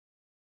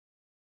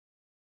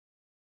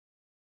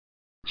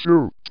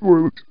So,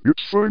 Toilet,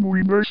 it's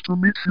finally nice to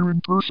meet you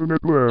in person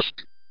at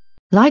last.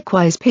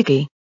 Likewise,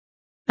 Piggy.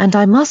 And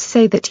I must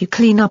say that you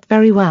clean up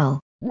very well.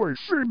 Why,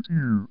 thank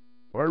you.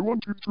 I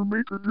wanted to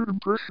make a good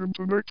impression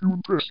tonight to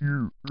impress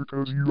you,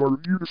 because you are a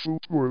beautiful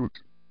Toilet.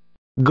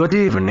 Good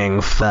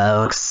evening,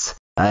 folks.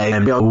 I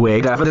am your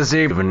waiter for this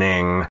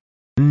evening.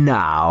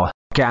 Now,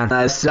 can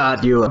I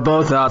start you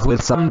both out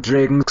with some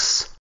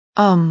drinks?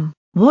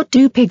 What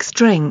do pigs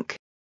drink?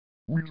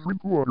 We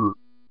drink water,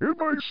 and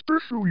I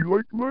especially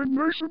like mine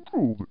nice and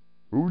cold.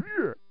 Oh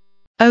yeah.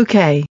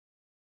 Okay.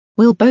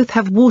 We'll both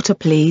have water,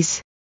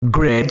 please.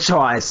 Great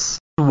choice.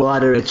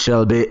 Water it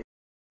shall be.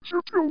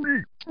 So tell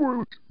me,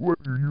 Toilet,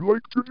 what do you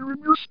like to do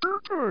in your spare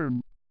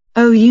time?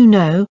 Oh, you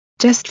know,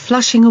 just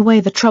flushing away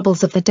the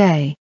troubles of the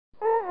day.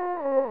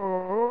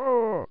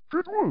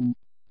 Good one.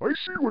 I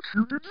see what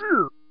you did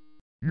there.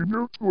 You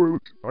know,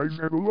 Toilet, I've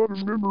had a lot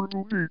of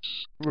memorable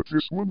dates, but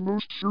this one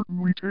most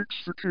certainly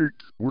takes the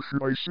cake, or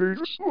should I say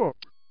the slop.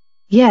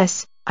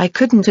 Yes, I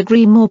couldn't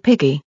agree more,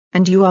 Piggy,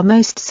 and you are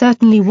most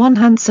certainly one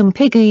handsome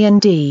piggy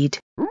indeed.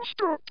 Oh,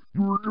 stop!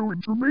 You are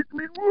going to make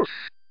me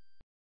blush.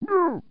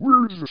 No,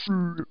 where is the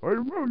food? I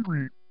am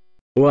hungry.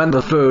 When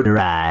the food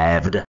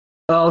arrived.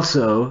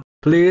 Also,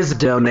 please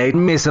donate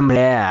me some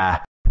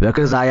hair,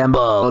 because I am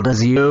bald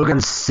as you can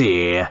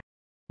see.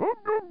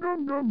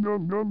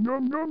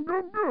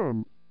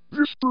 Nom.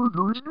 This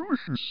burger is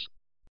delicious.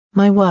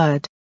 My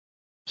word.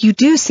 You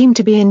do seem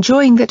to be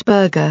enjoying that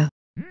burger.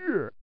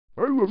 Yeah,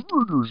 I love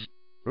burgers.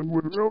 And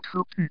what about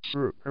your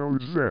pizza? How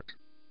is that?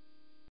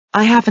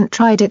 I haven't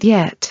tried it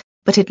yet,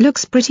 but it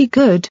looks pretty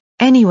good.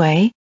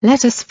 Anyway,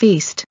 let us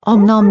feast.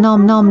 Om nom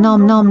nom nom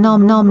nom nom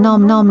nom nom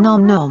nom nom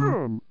nom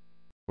nom.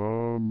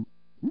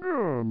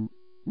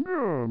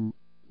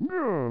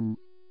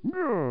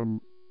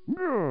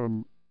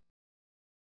 Nom.